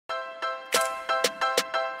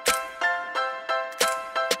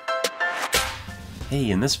Hey,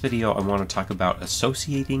 in this video I want to talk about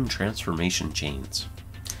associating transformation chains.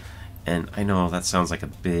 And I know that sounds like a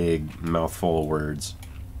big mouthful of words.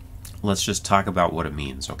 Let's just talk about what it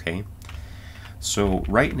means, okay? So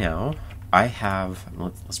right now I have,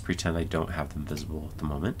 let's pretend I don't have them visible at the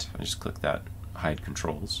moment. I just click that hide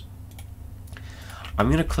controls. I'm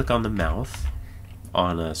going to click on the mouth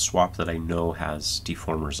on a swap that I know has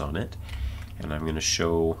deformers on it, and I'm going to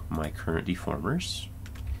show my current deformers.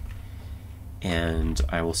 And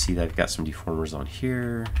I will see that I've got some deformers on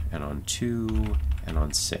here, and on 2, and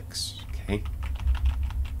on 6, okay?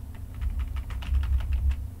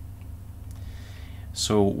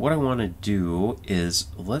 So what I want to do is,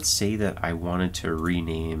 let's say that I wanted to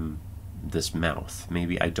rename this mouth.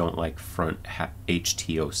 Maybe I don't like front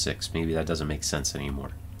HT06, maybe that doesn't make sense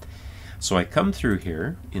anymore. So I come through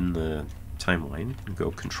here in the timeline, and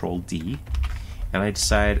go Control D, and I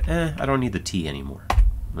decide, I don't need the T anymore.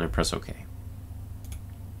 And I press OK.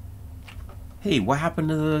 Hey, what happened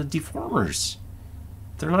to the deformers?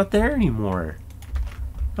 They're not there anymore.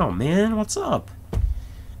 Oh man, what's up?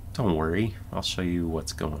 Don't worry, I'll show you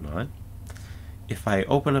what's going on. If I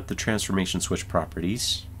open up the transformation switch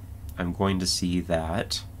properties, I'm going to see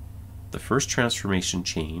that the first transformation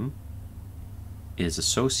chain is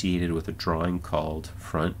associated with a drawing called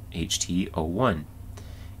front HT01,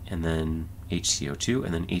 and then HT02,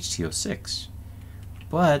 and then HT06.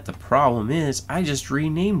 But the problem is, I just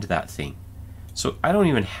renamed that thing. So I don't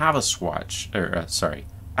even have a swatch, or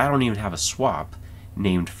I don't even have a swap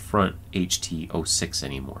named front HT06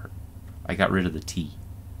 anymore. I got rid of the T.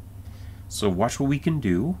 So watch what we can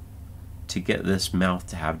do to get this mouth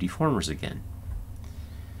to have deformers again.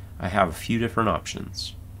 I have a few different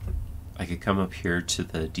options. I could come up here to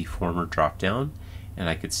the deformer dropdown, and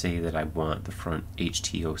I could say that I want the front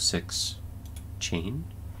HT06 chain,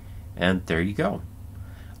 and there you go.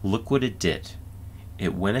 Look what it did.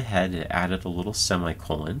 It went ahead and added a little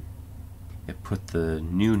semicolon. It put the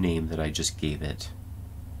new name that I just gave it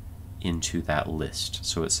into that list.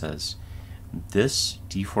 So it says, this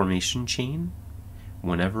deformation chain,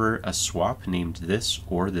 whenever a swap named this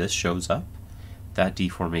or this shows up, that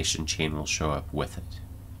deformation chain will show up with it.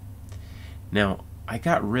 Now, I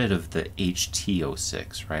got rid of the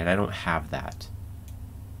HT06, right? I don't have that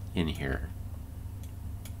in here.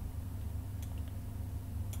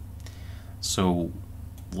 So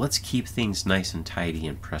let's keep things nice and tidy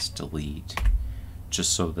and press delete,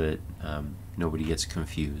 just so that nobody gets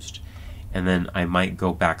confused. And then I might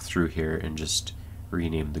go back through here and just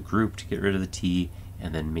rename the group to get rid of the T,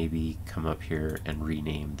 and then maybe come up here and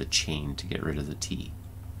rename the chain to get rid of the T.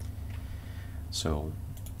 So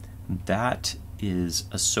that is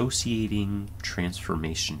associating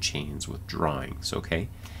transformation chains with drawings, okay?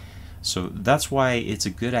 So that's why it's a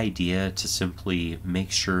good idea to simply make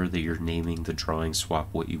sure that you're naming the drawing swap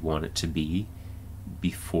what you want it to be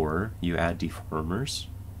before you add deformers,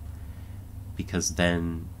 because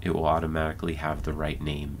then it will automatically have the right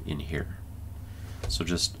name in here. So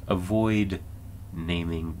just avoid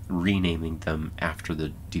renaming them after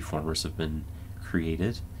the deformers have been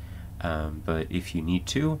created. But if you need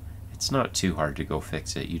to, it's not too hard to go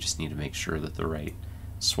fix it. You just need to make sure that the right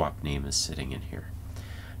swap name is sitting in here.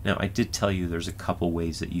 Now, I did tell you there's a couple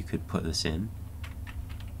ways that you could put this in.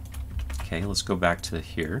 Okay, let's go back to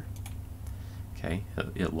here. Okay,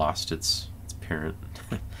 it lost its parent.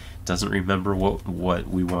 Doesn't remember what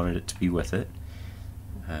we wanted it to be with it,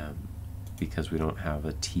 because we don't have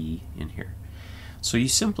a T in here. So you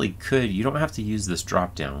simply could, you don't have to use this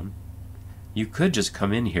drop down. You could just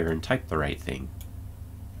come in here and type the right thing.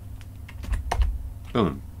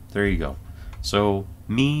 Boom, there you go. So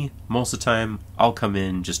me, most of the time, I'll come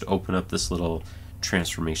in, just open up this little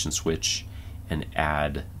transformation switch and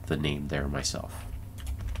add the name there myself.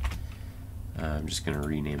 I'm just going to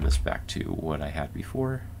rename this back to what I had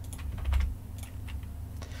before.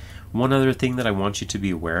 One other thing that I want you to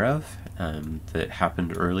be aware of that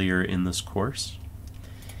happened earlier in this course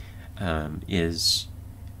is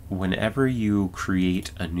whenever you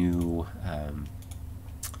create a new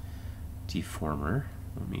deformer,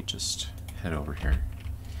 let me just head over here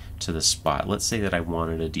to the spot. Let's say that I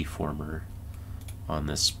wanted a deformer on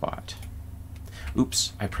this spot.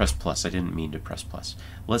 Oops, I pressed plus. I didn't mean to press plus.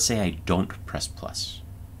 Let's say I don't press plus.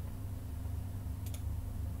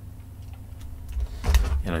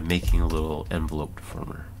 And I'm making a little envelope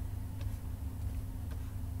deformer.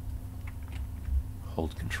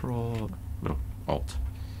 Hold Control, no, Alt.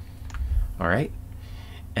 Alright,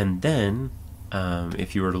 and then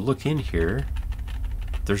if you were to look in here,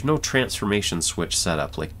 there's no transformation switch set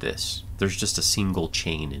up like this. There's just a single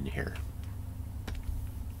chain in here.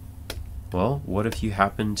 Well, what if you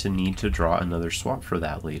happen to need to draw another swap for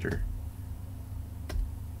that later?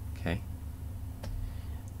 Okay.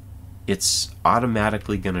 It's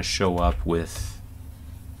automatically going to show up with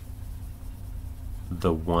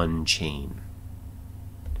the one chain.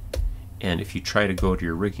 And if you try to go to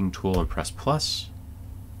your rigging tool and press plus,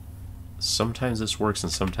 sometimes this works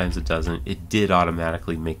and sometimes it doesn't. It did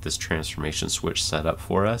automatically make this transformation switch set up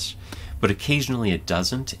for us, but occasionally it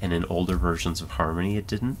doesn't, and in older versions of Harmony it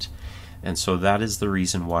didn't. And so that is the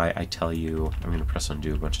reason why I tell you, I'm going to press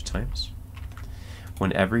undo a bunch of times.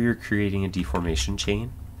 Whenever you're creating a deformation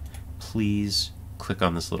chain, please click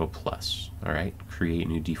on this little plus, all right? Create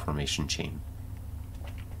new deformation chain.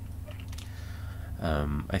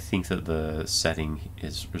 I think that the setting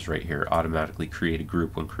is right here, automatically create a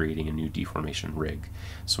group when creating a new deformation rig.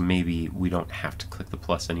 So maybe we don't have to click the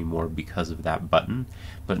plus anymore because of that button,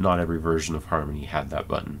 but not every version of Harmony had that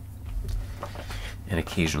button. And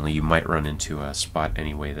occasionally you might run into a spot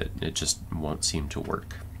anyway that it just won't seem to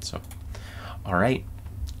work. So, all right,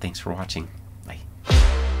 thanks for watching. Bye.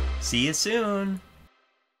 See you soon.